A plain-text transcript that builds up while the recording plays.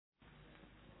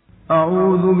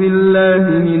اعوذ بالله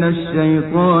من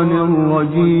الشیطان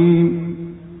الرجیم.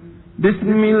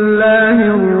 بسم الله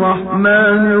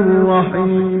الرحمن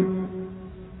الرحیم.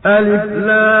 الف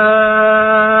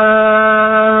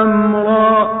لام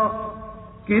را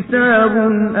كتاب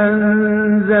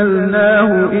أنزلناه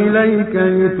إليك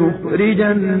لتخرج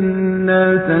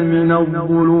الناس من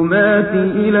الظلمات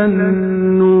إلى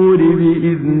النور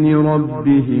بإذن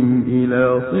ربهم إلى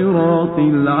صراط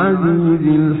العزيز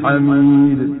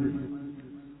الحمید.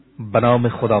 به نام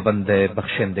خداوند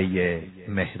بخشنده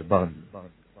مهربان.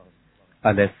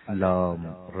 الف لام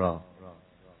را.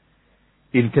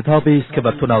 این کتابی است که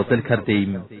بر تو نازل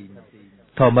کردیم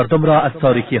تا مردم را از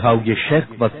تاریکی های شرک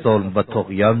و ظلم و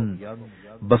طغیان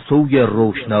به سوی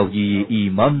روشنایی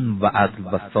ایمان و عدل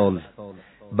و صلح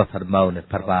به فرمان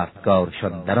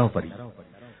پروردگارشان درآوری،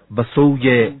 به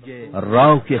سوی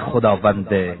راه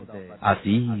خداوند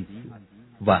عزیز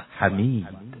و حمید.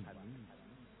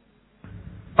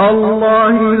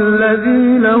 الله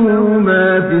الذي له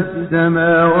ما في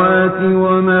السماوات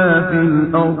وما في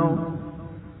الأرض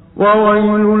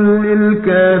وويل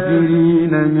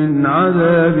للكافرین من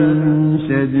عذاب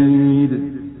شدید.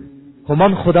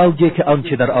 همان خدایی که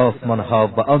آنچه در آسمان ها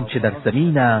و آنچه در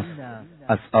زمین است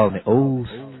از آن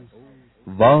اوست.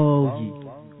 وای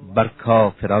بر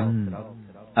کافران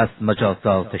از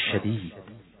مجازات شدید.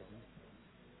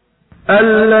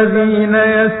 الذين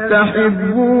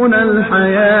يستحبون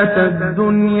الحياة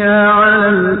الدنيا على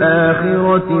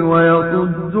الآخرة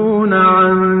ويصدون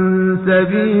عن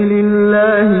سبيل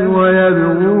الله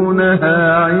ويبغونها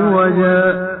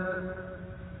عوجا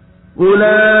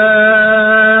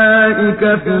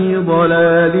أولئك في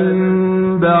ضلال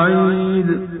بعید.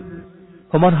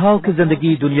 همانها که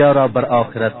زندگی دنیا را بر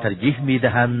آخرت ترجیح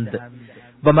میدهند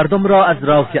و مردم را از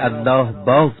راه الله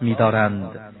باز می‌دارند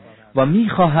و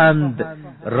می‌خواهند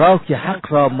راه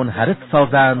حق را منحرف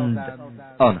سازند،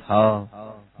 آنها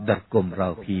در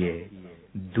گمراهی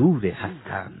دور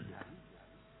هستند.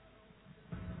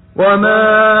 وما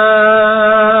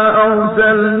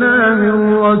أرسلنا من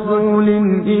رسول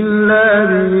إلا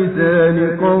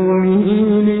بلسان قومه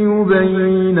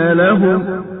ليبين لهم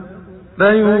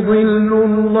فيضل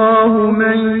الله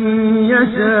من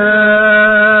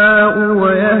يشاء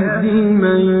ويهدي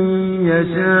من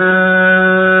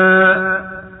يشاء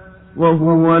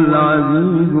وهو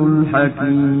العزيز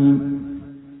الحكيم.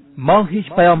 ما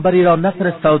هیچ پیامبری را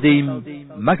نفرستادیم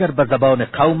مگر به زبان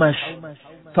قومش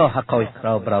تا حقایق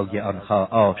را برای آنها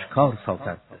آشکار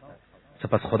سازد.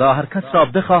 سپس خدا هر کس را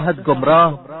بخواهد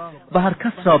گمراه و هر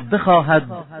کس را بخواهد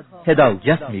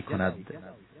هدایت می کند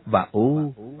و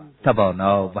او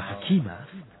توانا و حکیم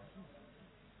است.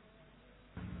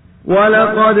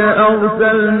 ولقد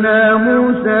أرسلنا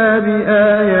موسى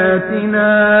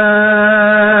بآياتنا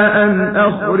أن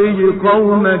أخرج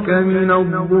قومك من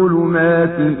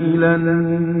الظلمات إلى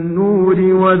النور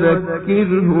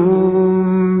وذكرهم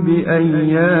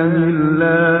بأيام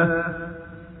الله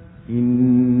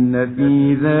إن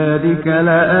في ذلك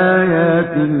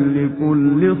لآيات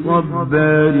لكل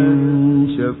صبار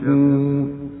شكور.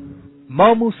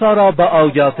 ما موسی را با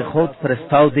آیات خود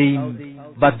فرستادیم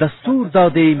و دستور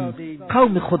دادیم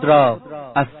قوم خود را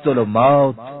از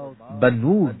ظلمات به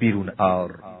نور بیرون آر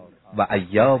و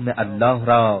ایام الله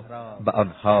را به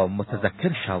آنها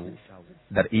متذکر شو.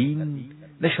 در این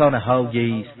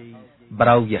نشانه‌هایی است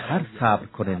برای هر صبر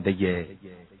کننده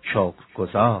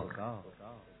شکرگزار.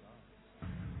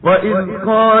 وَإِذْ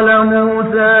قَالَ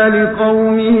مُوسَى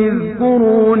لِقَوْمِهِ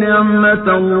اذْكُرُوا نِعْمَةَ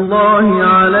اللَّهِ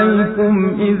عَلَيْكُمْ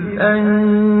إِذْ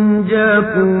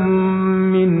أَنْجَاكُمْ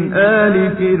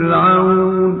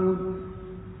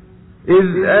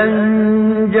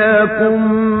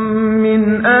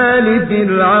من آل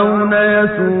فرعون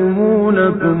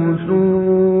يسومونكم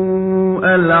سوء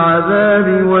العذاب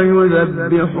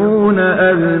ويذبحون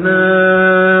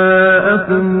أبناءكم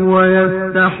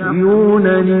ويستحيون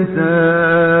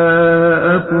نساءكم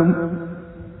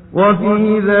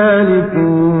وفي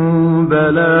ذلكم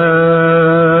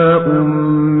بلاء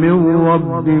من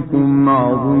ربكم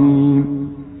عظیم.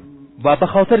 و به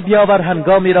خاطر بیاور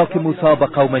هنگامی را که موسی به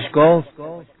قومش گفت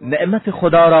نعمت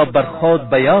خدا را بر خود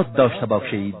به یاد داشته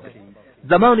باشید،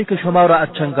 زمانی که شما را از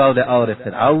چنگال آل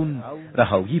فرعون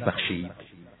رهایی بخشید،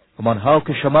 همانها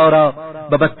که شما را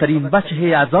به بدترین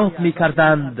وجه عذاب می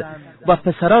کردند و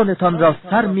پسرانتان را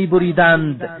سر می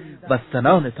بریدند و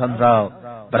زنانتان را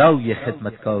برای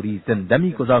خدمتکاری زنده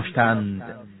می گذاشتند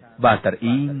و در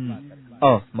این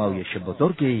آزمایش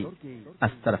بزرگی از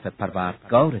طرف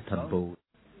پروردگارتان بود.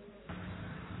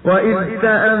 وَإِذْ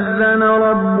تَأَذَّنَ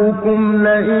رَبُّكُمْ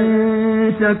لَئِن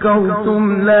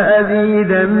شَكَرْتُمْ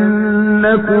لَأَزِيدَنَّكُمْ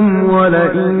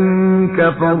وَلَئِن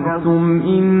كفرتم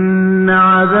إن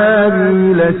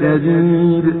عذابی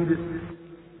لشدید.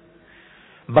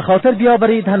 به خاطر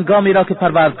بیاورید هنگامی را که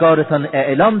پروردگارتان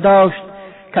اعلام داشت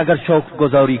که اگر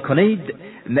شکرگزاری کنید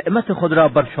نعمت خود را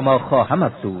بر شما خواهم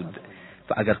افزود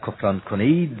و اگر کفران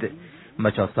کنید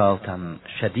مجازاتم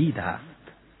شدید است.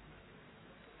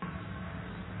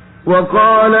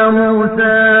 وقال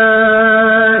موسى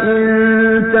إن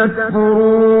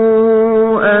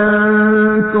تكفروا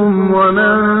أنتم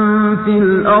ومن في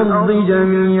الأرض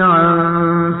جميعا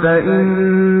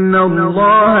فإن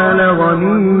الله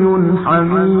لغني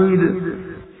حمید.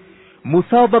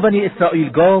 موسی به بنی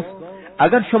اسرائیل گفت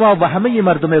اگر شما و همه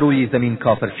مردم روی زمین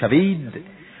کافر شوید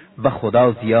به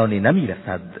خدا زیانی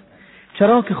نمیرسد،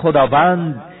 چرا که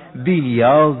خداوند بی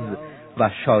نیاز و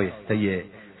شایسته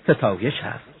ستایش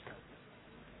است.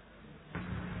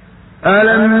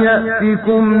 ألم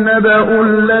يأتكم نبأ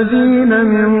الذين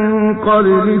من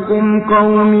قبلكم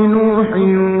قوم نوح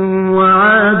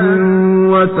وعاد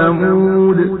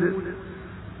وثمود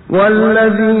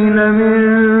والذين من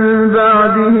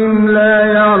بعدهم لا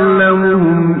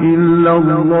يعلمهم إلا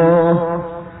الله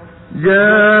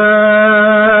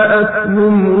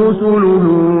جاءتهم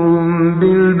رسلهم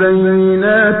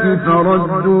بالبينات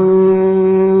فردوا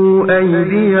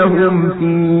أيديهم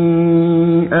في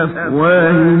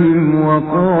أفواههم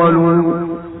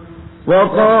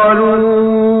وقالوا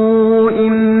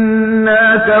إنا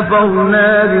كفرنا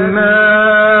بما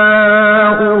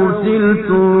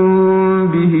أرسلتم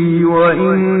به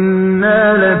وإنا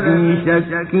لفي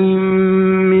شك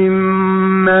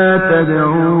مما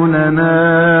تدعوننا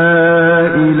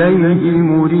إليه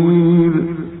مريب.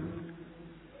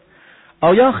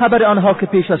 آیا خبر آنها که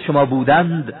پیش از شما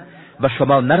بودند و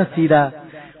شما نرسیده،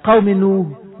 قوم نوح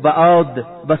و عاد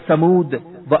و ثمود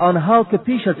و آنها که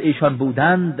پیش از ایشان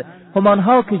بودند،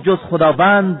 همانها که جز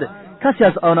خداوند کسی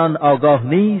از آنان آگاه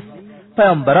نیست،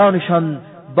 پیامبرانشان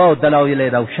با دلایل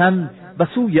روشن به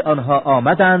سوی آنها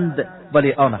آمدند،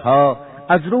 ولی آنها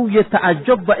از روی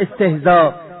تعجب و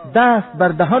استهزا دست بر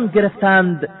دهان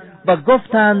گرفتند و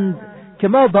گفتند که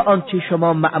ما به آنچه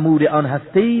شما مأمور آن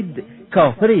هستید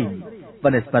کافریم و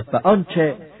نسبت به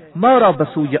آنچه ما را به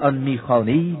سوی آن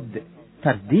میخوانید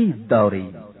تردید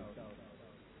داریم.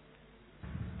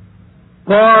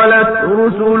 قالت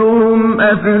رسلهم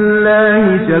أفي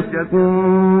الله شك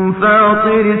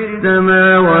فاطر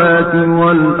السماوات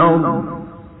والأرض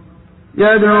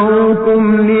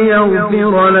يدعوكم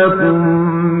ليغفر لكم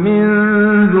من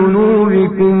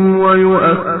ذنوبكم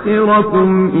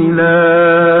ويؤخركم إلى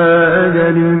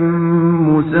أجل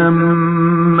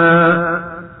مسمى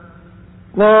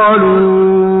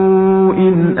قالوا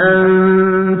إن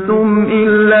أنتم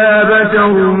إلا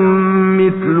بشر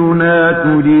مثلنا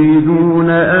تريدون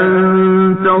أن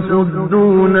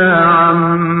تصدونا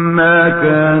عما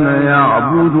كان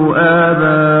يعبد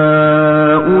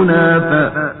آباؤنا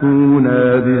فأتونا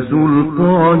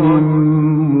بسلطان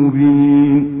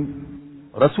مبين.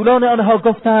 رسولان آنها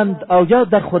گفتند آیا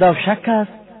در خدا شک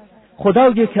است؟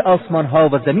 خدایی که آسمانها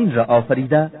و زمین را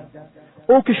آفریده،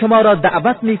 او که شما را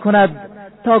دعوت می کند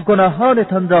تا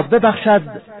گناهانتان را ببخشد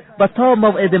و تا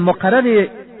موعد مقرر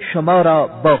شما را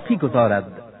باقی گذارد.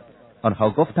 آنها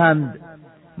گفتند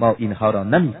ما اینها را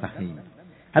نمیفهمیم،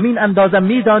 همین اندازه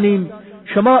میدانیم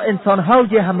شما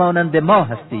انسانهای همانند ما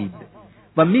هستید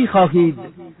و میخواهید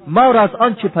ما را از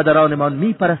آنچه پدرانمان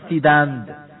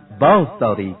میپرستیدند باز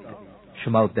دارید.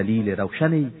 شما دلیل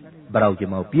روشنی برای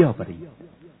ما بیاورید.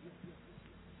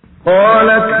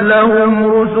 قالت لهم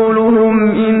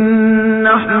رسلهم إن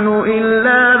نحن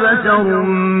إلا بشر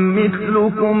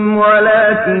مثلكم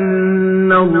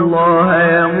ولكن الله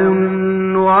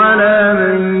يمن على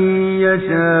من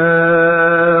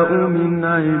يشاء من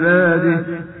عباده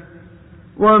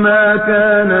وما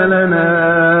كان لنا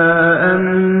أن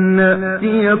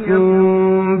نأتيكم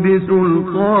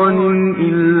بسلطان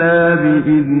إلا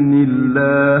بإذن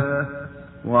الله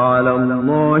وعلى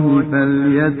الله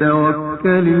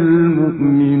فلیتوکل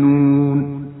المؤمنون.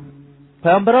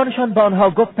 پیامبرانشان به آنها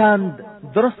گفتند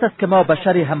درست است که ما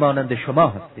بشری همانند شما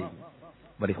هستیم،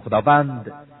 ولی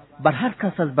خداوند بر هر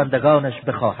کس از بندگانش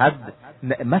بخواهد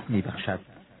نعمت میبخشد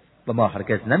و ما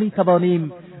هرگز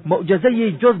نمیتوانیم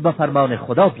معجزه جز به فرمان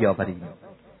خدا بیاوریم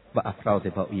و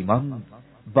افراد با ایمان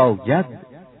باید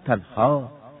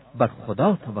تنها بر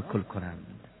خدا توکل کنند.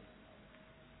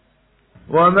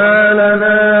 وما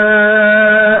لنا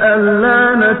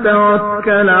ألا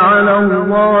نتوكل على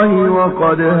الله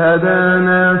وقد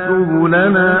هدانا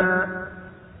سبلنا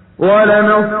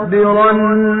ولنصبرن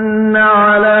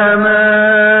على ما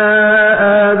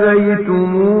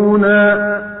آذيتمونا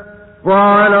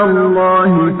وعلى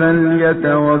الله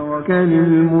فليتوكل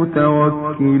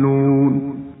المتوكلون.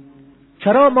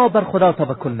 چرا ما بر خدا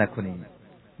توکل نکنیم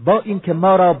با اینکه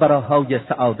ما را به راههای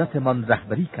سعادتمان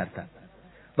رهبری کرده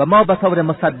و ما به طور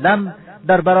مسلم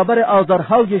در برابر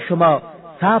آزارهای شما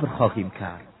صبر خواهیم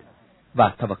کرد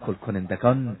و توکل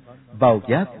کنندگان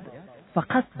باید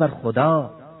فقط بر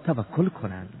خدا توکل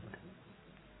کنند.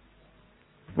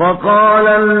 وقال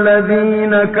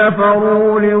الذين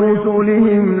كفروا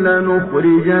لرسلهم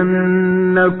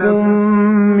لنخرجنكم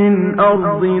من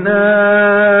أرضنا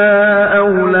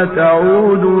أو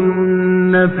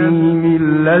لتعودن في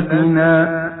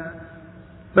ملتنا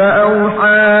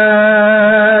فأوحى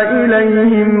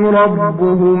إليهم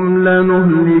ربهم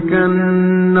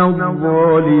لنهلكن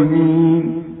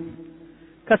الظالمين.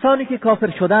 کسانی که کافر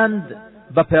شدند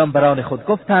و پیامبران خود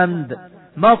گفتند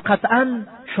ما قطعاً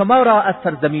شما را از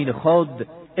سرزمین خود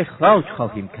اخراج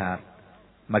خواهیم کرد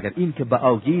مگر اینکه به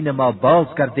آیین ما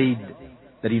بازگردید.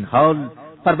 در این حال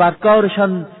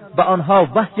پروردگارشان به آنها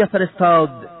وحی فرستاد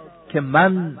که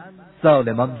من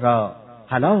ظالمان را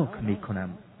هلاک میکنم.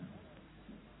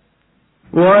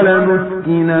 ولنسكننكم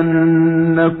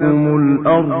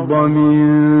الأرض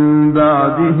من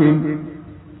بعدهم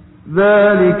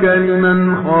ذلك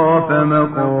لمن خاف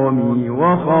مقامی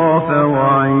وخاف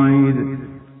وعید.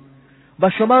 و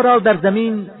شما را در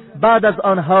زمین بعد از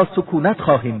آنها سکونت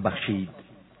خواهیم بخشید.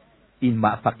 این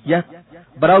موفقیت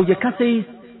برای کسی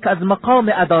است که از مقام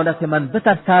عدالت من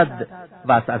بترسد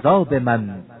و از عذاب من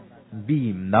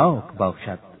بیمناک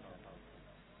باشد.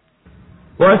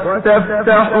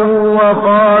 واستفتحوا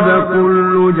وخاب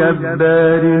كل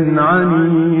جبار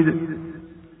عنید.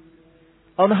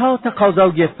 آنها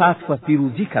تقاضای فتح و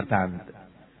پیروزی کردند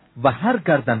و هر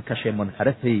گردنکش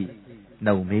منحرفی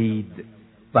ناامید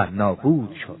و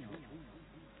نابود شد.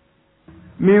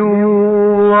 من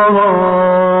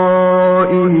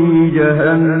ورائه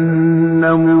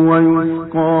جهنم و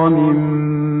یسقا من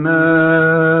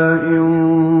ماء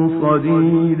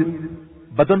صدید.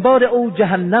 به دنبال او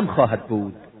جهنم خواهد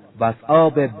بود و از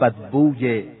آب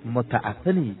بدبوی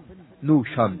متعفنی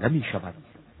نوشانده می شود.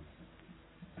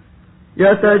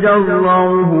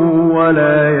 يتجرعه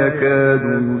ولا يكاد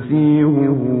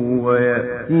يسيغه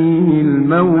ويأتيه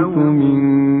الموت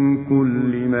من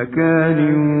كل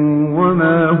مكان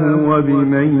وما هو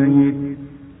بميت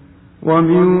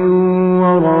ومن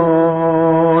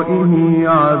ورائه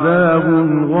عذاب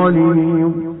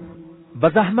غلیظ. به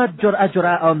زحمت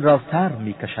جرعه آن را سر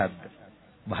می کشد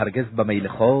و هرگز به میل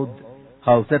خود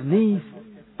حاضر نیست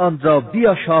آن را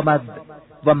بیاشامد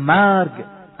و مرگ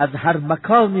از هر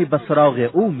مکانی به سراغ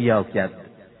او می آید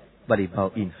ولی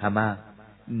با این همه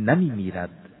نمی میرد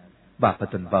و به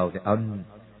دنبال آن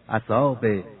عذاب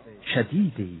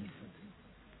شدیدی است.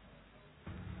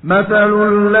 مثل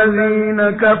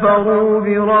الذين كفروا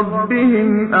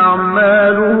بربهم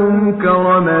أعمالهم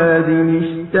كرماد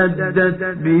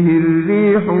اشتدت به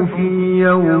الريح في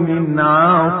يوم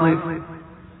عاصف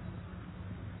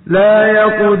لا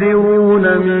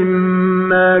يقدرون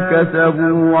مما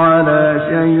كسبوا على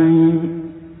شيء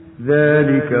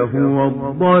ذلك هو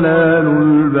الضلال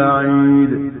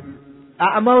البعید.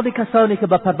 اعمال کسانی که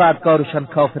به پروردگارشان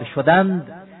کافر شدند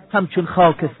همچون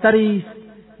خاکستری است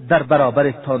در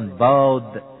برابر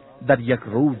تندباد در یک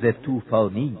روز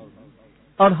طوفانی.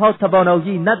 آنها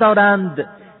توانایی ندارند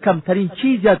کمترین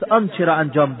چیزی از آنچه را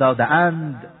انجام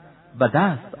داده‌اند به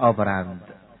دست آورند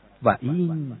و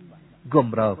این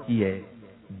گمراهی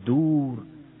دور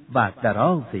و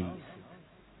درازی است.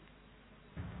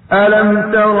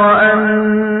 ألم تر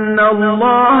أن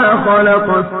الله خلق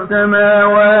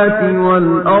السماوات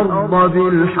والأرض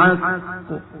بالحق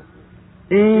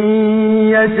إن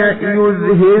يشأ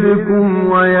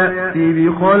يذهبكم ويأتي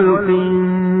بخلق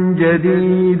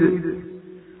جديد.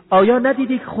 آیا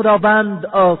ندیدی که خداوند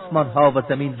آسمانها و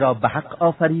زمین را به حق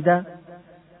آفریده؟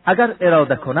 اگر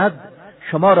اراده کند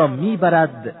شما را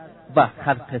میبرد و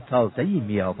خلق تازه‌ای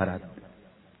میآورد.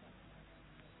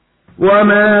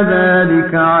 وما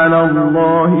ذلك على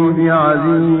الله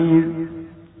بعزیز.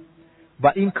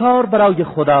 و این کار برای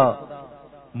خدا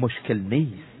مشکل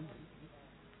نیست.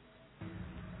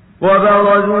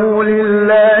 وبرزوا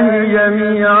لله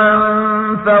جميعا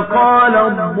فقال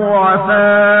الضعفاء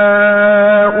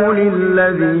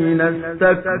للذين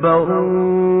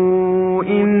استكبروا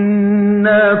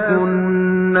إنا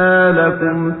كنا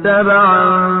لكم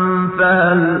تبعا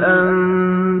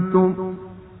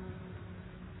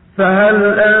فهل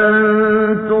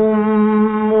أنتم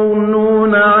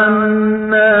مغنون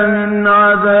عنا من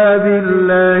عذاب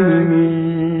الله من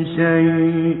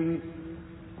شيء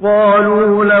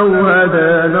قالوا لو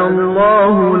هدانا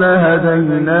الله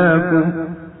لهديناكم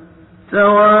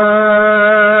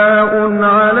سواء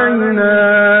علينا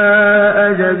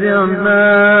أجزعنا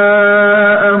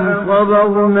أم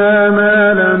صبرنا ما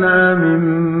لنا من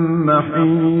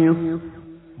محیص.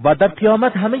 و در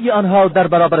قیامت همه آنها در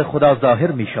برابر خدا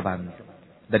ظاهر میشوند.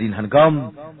 در این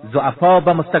هنگام ضعفا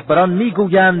و مستکبران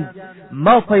میگویند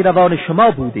ما پیروان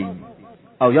شما بودیم.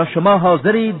 آیا شما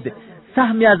حاضرید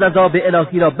سهمی از عذاب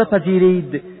الهی را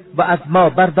بپذیرید و از ما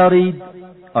بردارید؟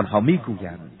 آنها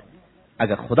میگویند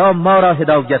اگر خدا ما را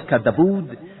هدایت کرده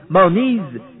بود ما نیز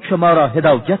شما را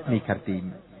هدایت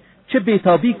میکردیم. چه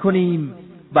بیتابی کنیم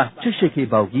و چه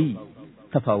شکیبایی،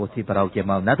 تفاوتی برای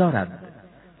ما ندارد،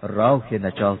 راه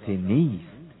نجات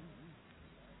نیست.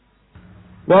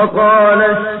 وقال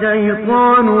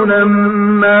الشيطان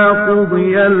لما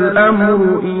قضي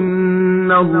الأمر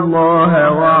إن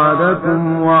الله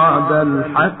وعدكم وعد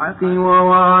الحق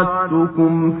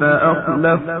ووعدتكم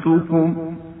فأخلفتكم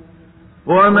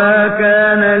وما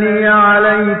كان لي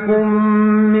عليكم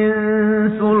من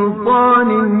سلطان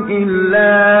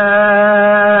إلا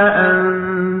أن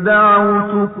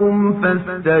دعوتكم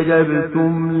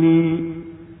فاستجبتم لي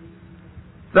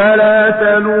فلا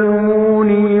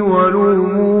تلوموني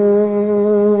ولوموا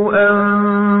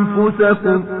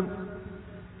أنفسكم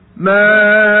ما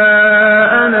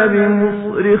أنا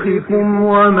بمصرخكم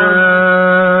وما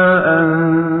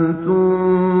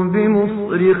أنتم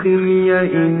بمصرخي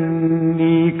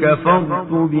إني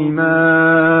كفرت بما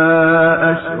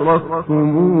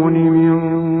أشركتمون من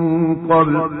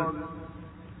قبل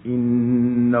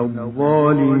إن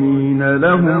الظالمين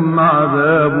لهم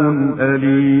عذاب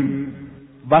أليم.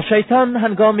 و شیطان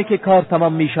هنگامی که کار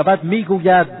تمام می شود می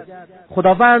گوید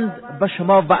خداوند به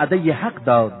شما وعده حق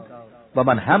داد و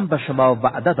من هم به شما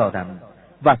وعده دادم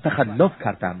و تخلف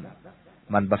کردم.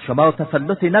 من به شما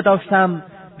تسلطی نداشتم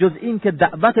جز این که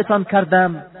دعوتتان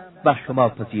کردم و شما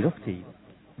پذیرفتید.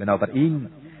 بنابراین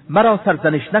مرا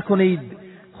سرزنش نکنید،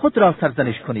 خود را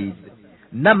سرزنش کنید.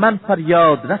 نه من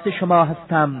فریاد رس شما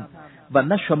هستم و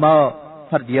نه شما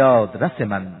فریاد رس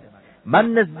من. من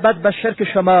نسبت به شرک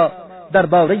شما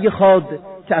درباره خود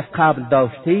که از قبل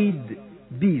داشتید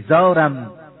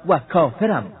بیزارم و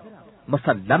کافرم.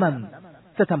 مسلماً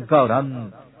ستمکاران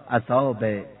عذاب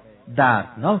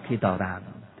دردناکی دارند.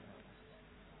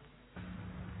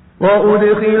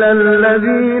 وأدخل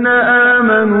الذين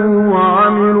آمنوا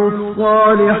وعملوا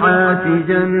الصالحات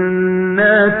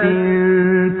جنات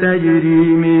تجري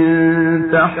من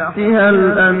تحتها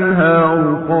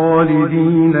الأنهار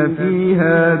خالدين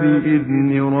فيها بإذن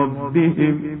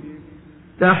ربهم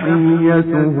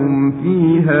تحيتهم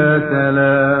فيها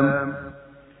سلام.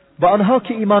 و آنها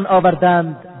که ایمان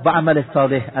آوردند و عمل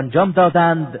صالح انجام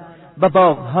دادند و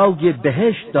باغهای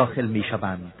بهشت داخل می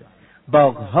شوند،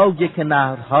 باغهایی که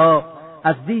نهرها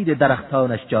از زیر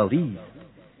درختانش جاری است،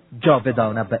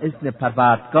 جاودانه به اذن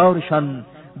پروردگارشان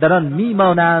در آن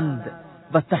میمانند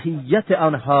و تحیت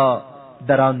آنها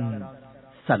در آن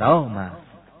سلام است.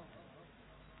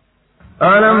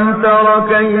 ألم تر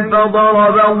كيف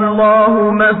ضرب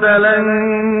الله مثلا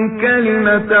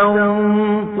كلمة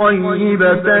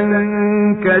طيبة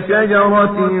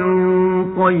كشجرة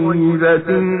طيبة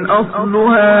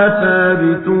أصلها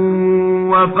ثابت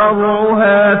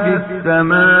وفرعها في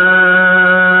السماء.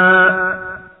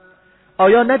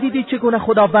 آیا ندیدی چگونه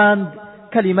خداوند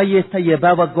کلمه طیبه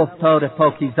و گفتار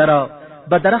پاکیزه را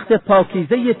به درخت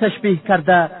پاکیزه تشبیه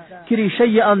کرده که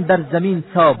ریشه آن در زمین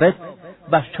ثابت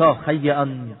و شاخه آن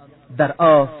در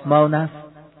آسمان است؟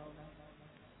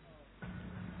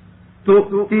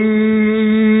 تؤتی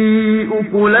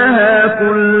اکلها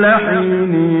كل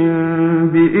حین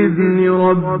بإذن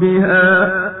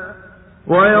ربها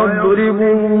ويضرب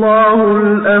الله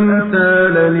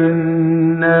الأمثال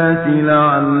للناس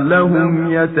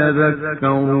لعلهم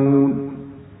يتذكرون.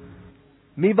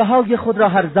 میوه‌های خود را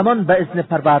هر زمان به اذن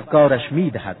پروردگارش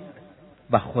میدهد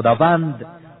و خداوند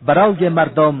برای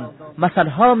مردم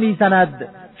مثلها میزند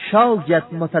شاید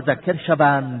متذکر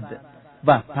شوند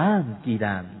و پند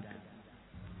گیرند.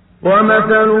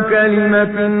 ومثل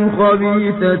كلمة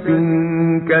خبيثة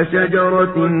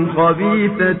كشجرة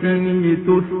خبيثة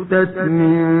اجتثت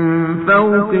من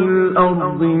فوق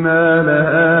الأرض ما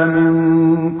لها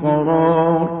من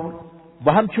قرار.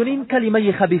 و همچنین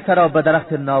کلمه خبیثه را به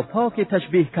درخت ناپاک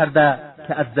تشبیه کرده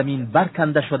که از زمین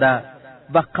برکنده شده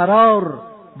و قرار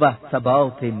و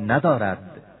ثبات ندارد.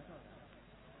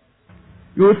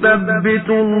 يثبت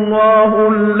الله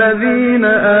الذين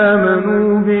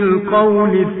آمنوا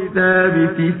بالقول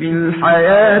الثابت في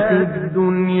الحياة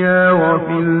الدنيا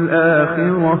وفي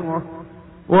الآخرة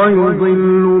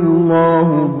ويضل الله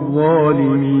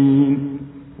الظالمين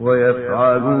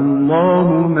ويفعل الله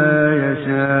ما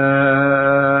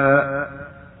يشاء.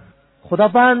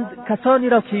 خداوند کسانی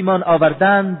را که ایمان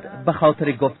آوردند به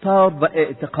خاطر گفتار و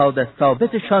اعتقاد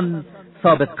ثابتشان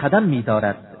ثابت قدم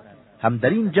می‌دارد، هم در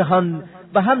این جهان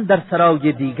و هم در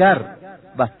سرای دیگر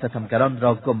و ستمگران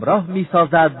را گمراه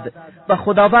می‌سازد و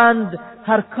خداوند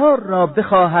هر کار را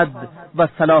بخواهد و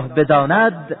صلاح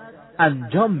بداند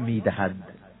انجام می‌دهد.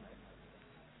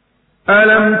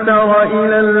 ألم تر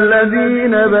إلى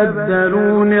الذين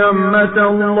بدلوا نعمة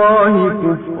الله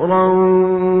كفرا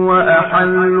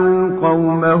وأحلوا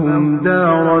قومهم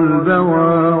دار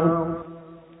البوار.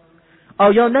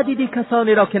 آیا ندیدی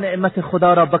کسانی را که نعمت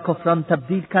خدا را به کفران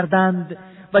تبدیل کردند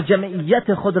و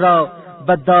جمعیت خود را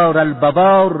به دار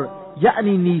البوار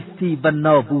یعنی نیستی و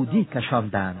نابودی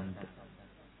کشاندند؟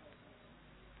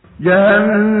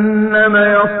 جهنم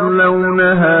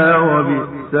یصلونها و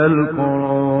بئس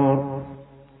القرار.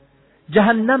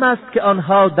 جهنم است که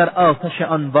آنها در آتش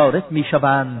آن وارد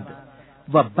میشوند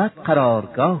و بد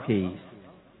قرارگاهی است.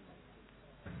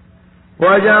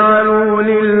 وجعلوا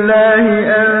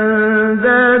لله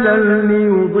اندادا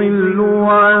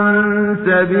ليضلوا عن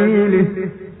سبيله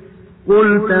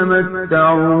قل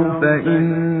تمتعوا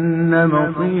فإن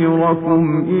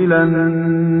مصيركم إلى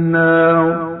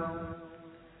النار.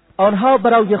 آنها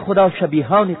برای خدا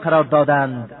شبیهانی قرار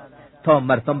دادند تا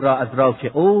مردم را از راه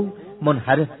او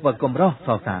منحرف و گمراه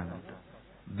سازند.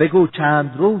 بگو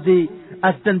چند روزی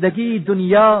از زندگی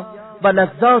دنیا و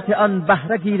لذات آن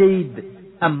بهره گیرید،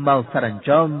 اما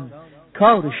سرانجام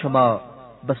کار شما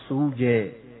به سوی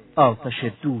آتش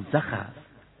دوزخ است.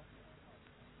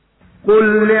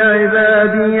 قل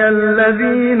لعبادي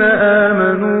الذين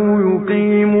آمنوا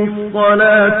يقيموا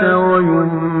الصلاة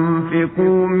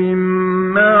وينفقوا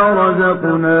مما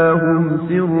رزقناهم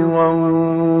سرا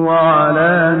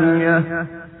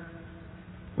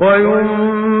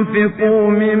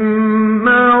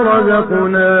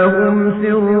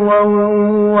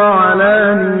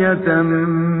وعلانية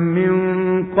من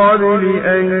قبل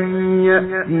أن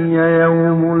يأتي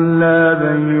يوم لا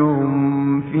بيع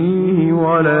فيه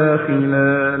ولا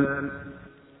خلال.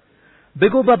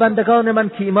 بگو به بندگان من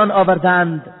که ایمان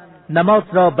آوردند نماز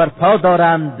را برپا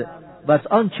دارند و از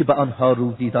آنچه به آنها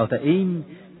روزی داده ایم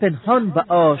پنهان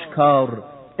و آشکار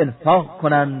انفاق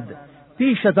کنند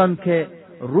پیش از آن که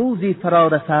روزی فرا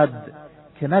رسد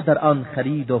که نه در آن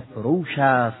خرید و فروش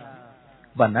است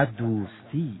و نه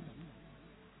دوستی.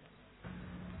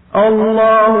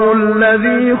 الله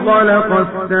الذي خلق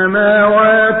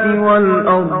السماوات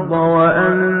والأرض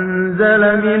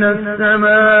وأنزل من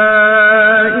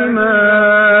السماء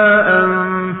ماء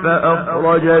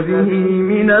فأخرج به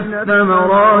من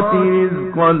الثمرات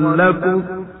رزقا لكم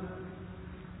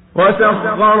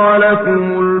وسخر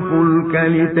لكم الفلك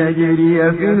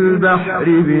لتجري في البحر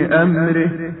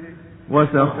بأمره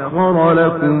وسخر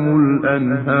لكم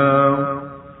الأنهار.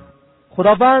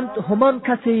 خداوند همان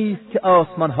کسی است که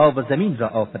آسمانها و زمین را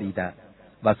آفریده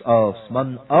و از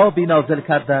آسمان آبی نازل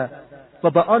کرده و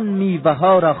به آن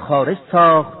میوه‌ها را خارج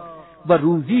ساخت و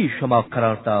روزی شما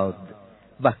قرار داد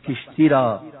و کشتی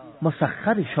را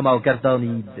مسخر شما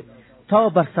گردانید تا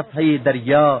بر سطح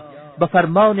دریا به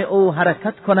فرمان او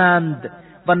حرکت کنند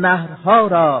و نهرها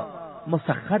را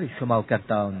مسخر شما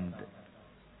گرداند.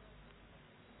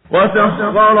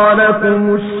 وسخر لكم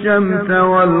الشمس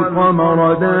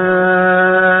والقمر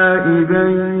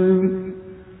دائبين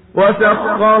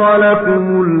وسخر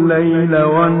لكم الليل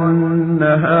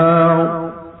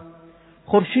والنهار.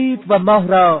 خورشید و ماه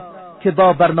را که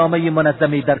با برنامه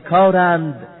منظمی در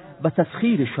کارند به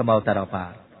تسخیر شما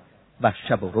درآورد و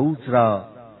شب و روز را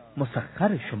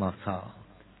مسخر شما ساخت.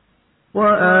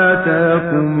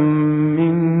 وآتاكم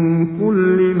من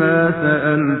كل ما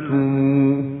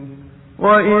سألتموه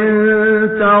وإن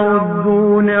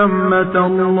تعدوا نعمة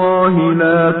الله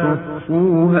لا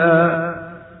تحصوها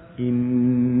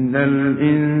إن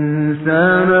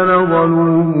الإنسان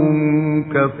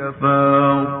لظلوم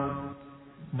كفار.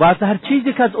 و از هر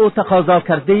چیزی که از او تقاضا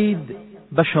کردید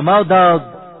به شما داد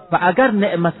و اگر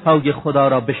نعمتهای خدا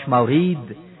را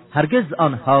بشمارید هرگز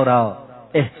آنها را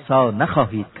احصا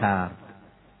نخواهید کرد.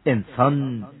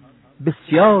 انسان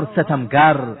بسیار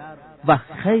ستمگر و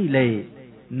خیلی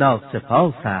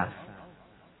ناسپاس است.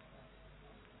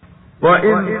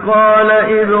 وَإِذْ قَالَ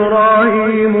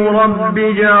إِبْرَاهِيمُ رَبِّ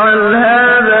اجْعَلْ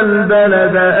هَذَا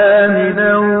الْبَلَدَ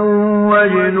آمِنًا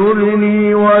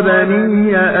وَاجْنُبْنِي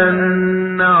وَبَنِيَّ أَن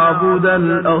نَّعْبُدَ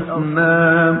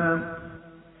الْأَصْنَامَ.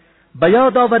 به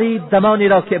یاد آورید زمانی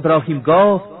را که ابراهیم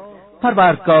گفت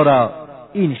پروردگارا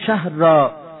این شهر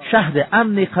را شهر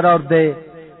امنی قرار ده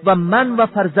و من و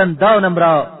فرزندانم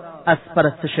را از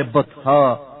پرستش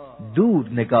بت‌ها دور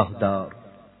نگاه دار.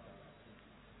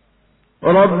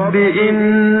 رب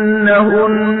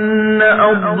إنهن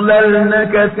أضللن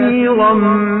كثيرا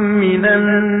من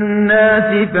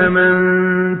الناس فمن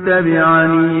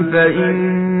تبعني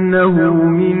فإنه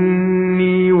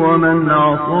مني ومن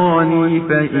عصاني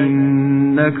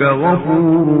فإنك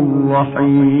غفور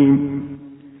رحیم.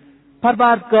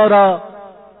 پروردگارا،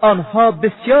 آنها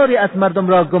بسیاری از مردم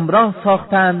را گمراه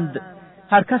ساختند.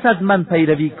 هر کس از من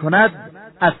پیروی کند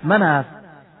از من است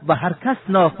و هر کس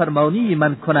نافرمانی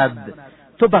من کند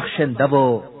تو بخشنده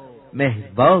و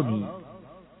مهربانی.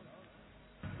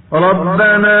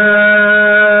 ربنا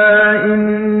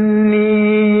إني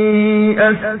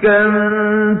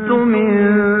أسكنت من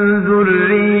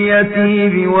ذريتي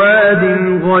بواد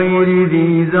غير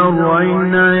ذي زرع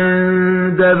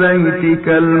عند بيتك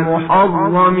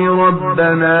المحرم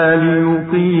ربنا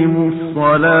ليقيموا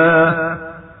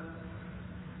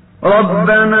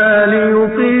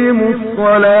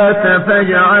الصلاة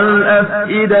فاجعل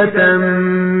أفئدة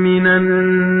من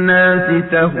الناس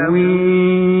تهوي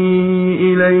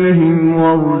إليهم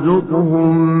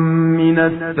وارزقهم من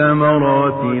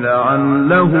الثمرات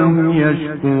لعلهم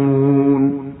يشكرون.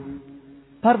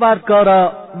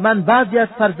 پروردگارا، من بعضی از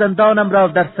فرزندانم را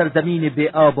در سرزمین بی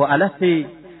آب و علف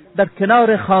در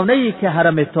کنار خانه‌ای که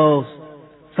حرم توست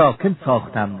ساکن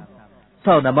ساختم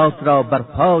تا نماز را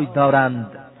برپای دارند.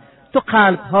 تو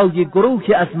قلب‌های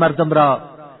گروهی از مردم را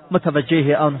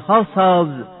متوجه آنها ساز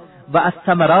و از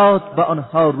ثمرات به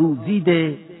آنها روزی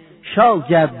ده،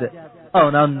 شاید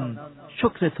آنان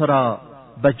شکر تو را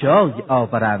به جای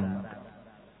آورند.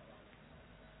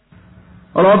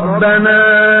 ربنا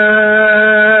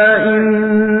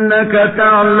إنك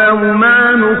تعلم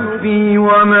ما نخفي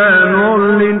وما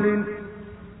نعلن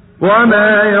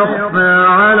وما يخفى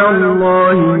على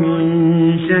الله من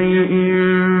شيء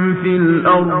في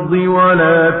الأرض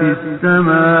ولا في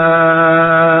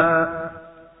السماء.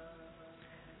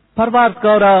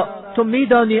 پروردگارا، تو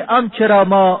میدانی آنچه را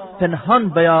ما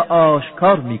پنهان و یا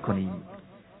آشکار میکنیم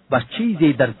و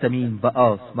چیزی در زمین و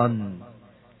آسمان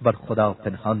بر خدا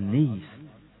پنهان نیست.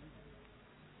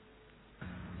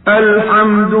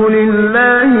 الحمد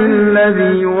لله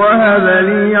الذي وهب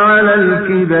لي على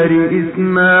الكبر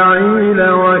إسماعيل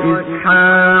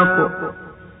وإسحاق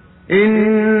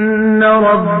إن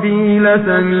ربي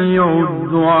لسميع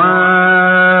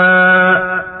الدعاء.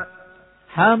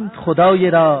 حمد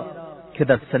خدای را که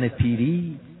در سن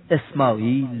پیری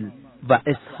اسماعیل و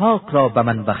اسحاق را به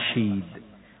من بخشید.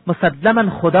 مسلما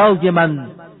خدای من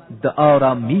دعا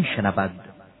را میشنود.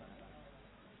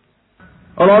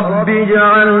 رب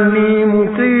اجعلني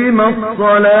مقيم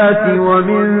الصلاة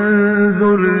ومن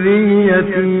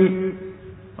ذريتي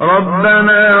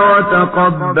ربنا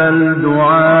وتقبل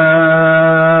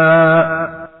دعاء.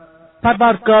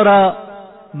 پروردگارا،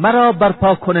 مرا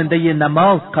برپا کننده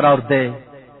نماز قرار ده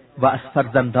و از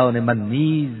فرزندان من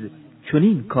نیز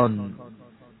چنین کن.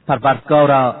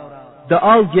 پروردگارا،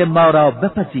 دعای ما را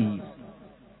بپذیر.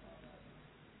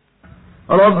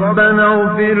 ربنا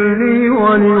اغفر لي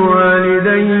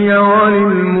ولوالدي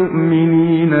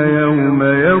وللمؤمنين يوم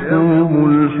يقوم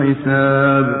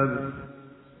الحساب.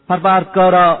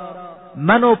 پروردگارا،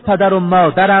 من و پدر و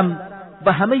مادرم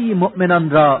و همه مؤمنان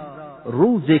را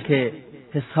روزی که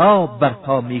حساب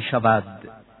برپا می شود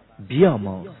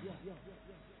بیامرز.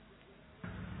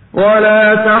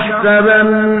 ولا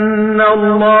تحسبن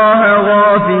الله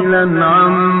غافلا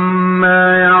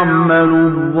عما يعمل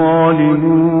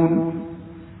الظالمون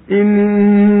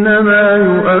إنما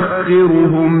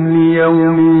يؤخرهم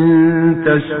ليوم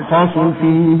تشخص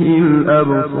فيه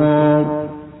الأبصار.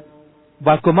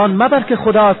 و گمان مبر که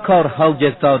خدا از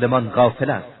کارهای ظالمان غافل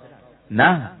است.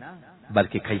 نه،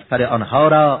 بلکه کیفر آنها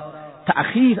را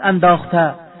تأخیر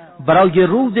انداخته برای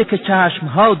روزی که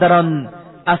چشمها در آن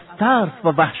از ترس و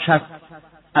وحشت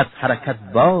از حرکت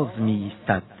باز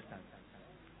می‌ایستد.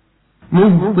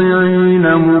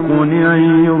 مهطعين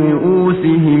مقنعي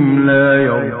رؤوسهم لا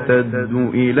يرتد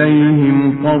إليهم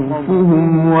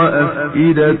طرفهم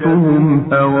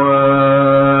وأفئدتهم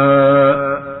هواء.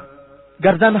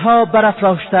 گردنها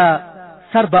برافراشته،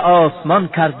 سر به آسمان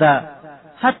کرده،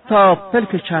 حتی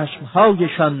پلک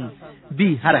چشمهایشان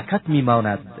بی حرکت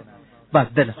میماند و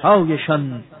دلهایشان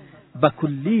به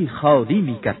کلی خالی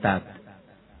میگردد.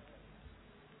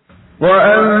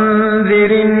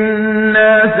 وأنذر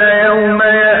الناس يوم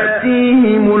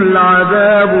يأتيهم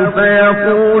العذاب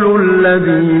فيقول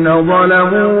الذين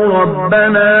ظلموا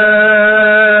ربنا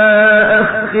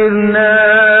أخرنا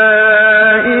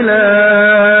إلى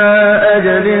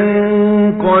أجل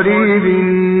قريب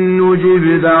نجب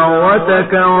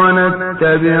دعوتك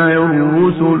ونتبع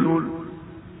الرسل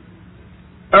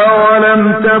أولم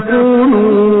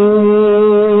تكونوا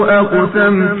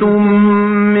أقسمتم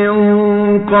من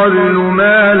قبل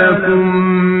ما لكم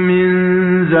من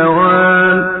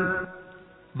زوال.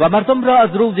 و مردم را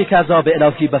از روزی که عذاب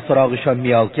الهی به سراغشان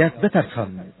میآید بترسان.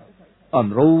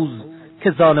 آن روز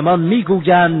که ظالمان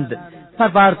میگویند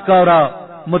پروردگارا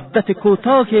مدت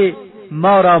کوتاهی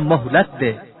ما را مهلت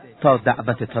ده تا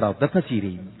دعوت تو را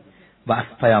بپذیریم و از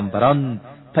پیامبران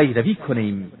پیروی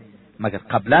کنیم، مگر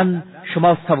قبلا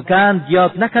شما سوگند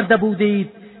یاد نکرده بودید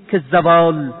که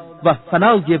زوال و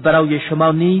فنای برای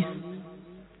شما نیست؟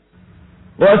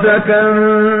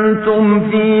 وسكنتم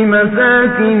في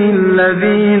مساكن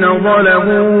الذين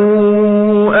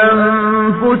ظلموا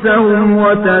أنفسهم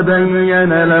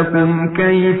وتبين لكم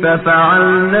كيف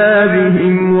فعلنا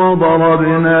بهم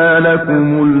وضربنا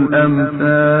لكم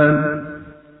الأمثال.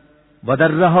 و در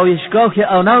رهایشگاه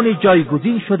آنانی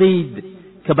جایگزین شدید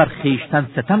که بر خویشتن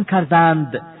ستم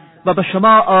کردند و به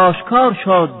شما آشکار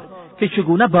شد که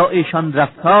چگونه با ایشان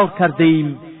رفتار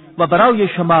کردیم و برای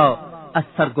شما از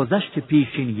سرگذشت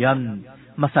پیشینیان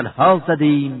مثلها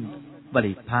زدیم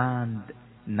ولی پند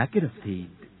نگرفتید.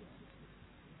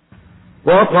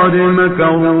 وقد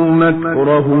مكروا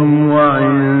مكرهم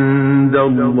وعند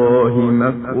الله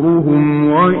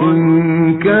مكرهم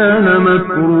وإن كان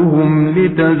مكرهم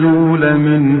لتزول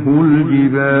منه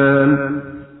الجبال.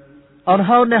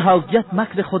 آنها نهایت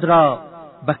مکر خود را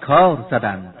به کار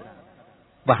زدند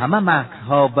و همه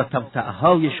مکرها و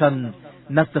توطئه‌هایشان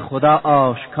نزد خدا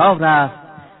آشکار است،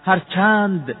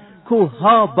 هرچند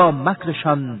کوهها با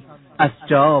مکرشان از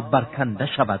جا برکنده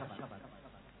شود.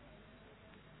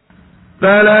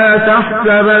 فلا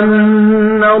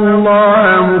تحسبن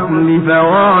الله مخلف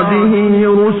وعده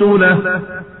رسله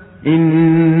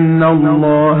إن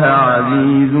الله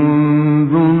عزيز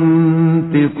ذو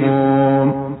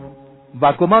انتقام.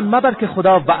 و گمان مبر که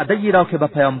خدا وعده‌ای را که به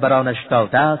پیامبرانش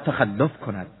داده تخلف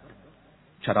کند،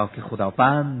 چرا که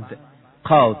خداوند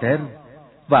قادر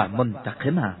و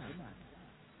منتقم است.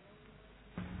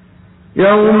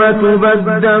 يوم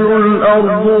تبدل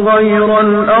الأرض غير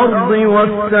الأرض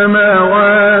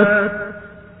والسماوات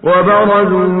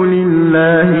وبرزوا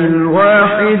لله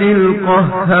الواحد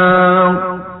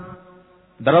القهار.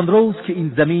 در آن روز که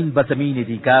این زمین به زمین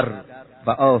دیگر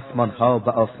و آسمانها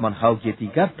به آسمانهای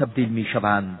دیگر تبدیل می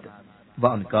شوند و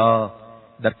آنگاه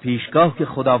در پیشگاه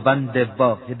خداوند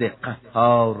واحد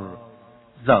قهار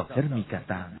ظاهر می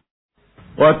گردند.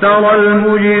 وترى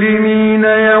المجرمين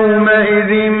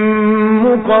يومئذ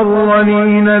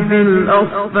مقرنين في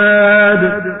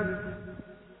الأصفاد.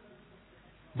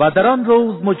 و در آن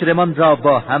روز مجرمان را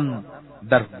با هم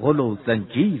در غل و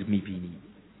زنجیر می بینی.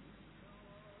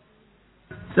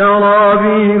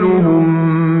 سرابیلهم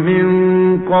من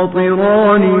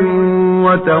قطران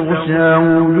وتغشى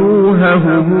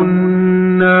وجوههم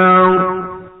النار.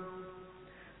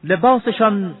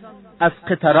 لباسشان از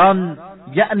قطران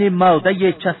یعنی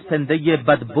ماده چسبنده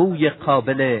بدبوی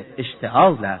قابل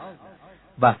اشتعال است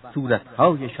و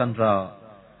صورتهایشان را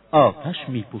آتش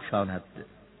می پوشاند.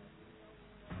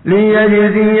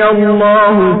 لیجزی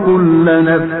الله كل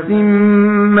نفس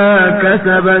ما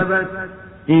کسبت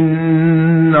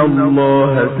إن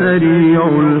الله سریع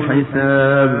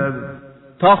الحساب.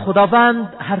 تا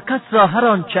خداوند هر کس را هر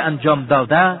آنچه انجام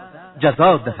داده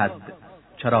جزا دهد،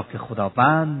 چرا که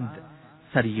خداوند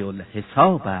سریع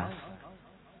الحساب است.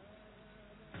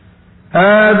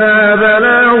 هذا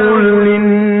بلاغ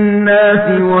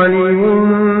للناس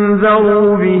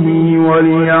ولينذروا به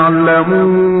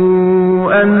وليعلموا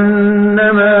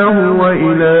أنما هو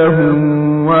إله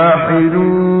واحد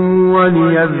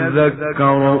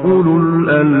وليذكر أولو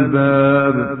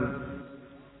الألباب.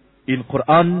 این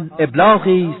قرآن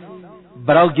ابلاغی است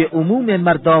برای عموم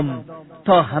مردم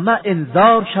تا همه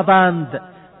انذار شوند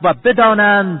و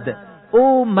بدانند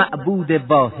او معبود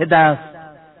واحد است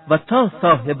و تا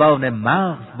صاحبان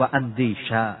مغز و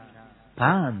اندیشه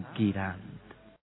پند گیرند.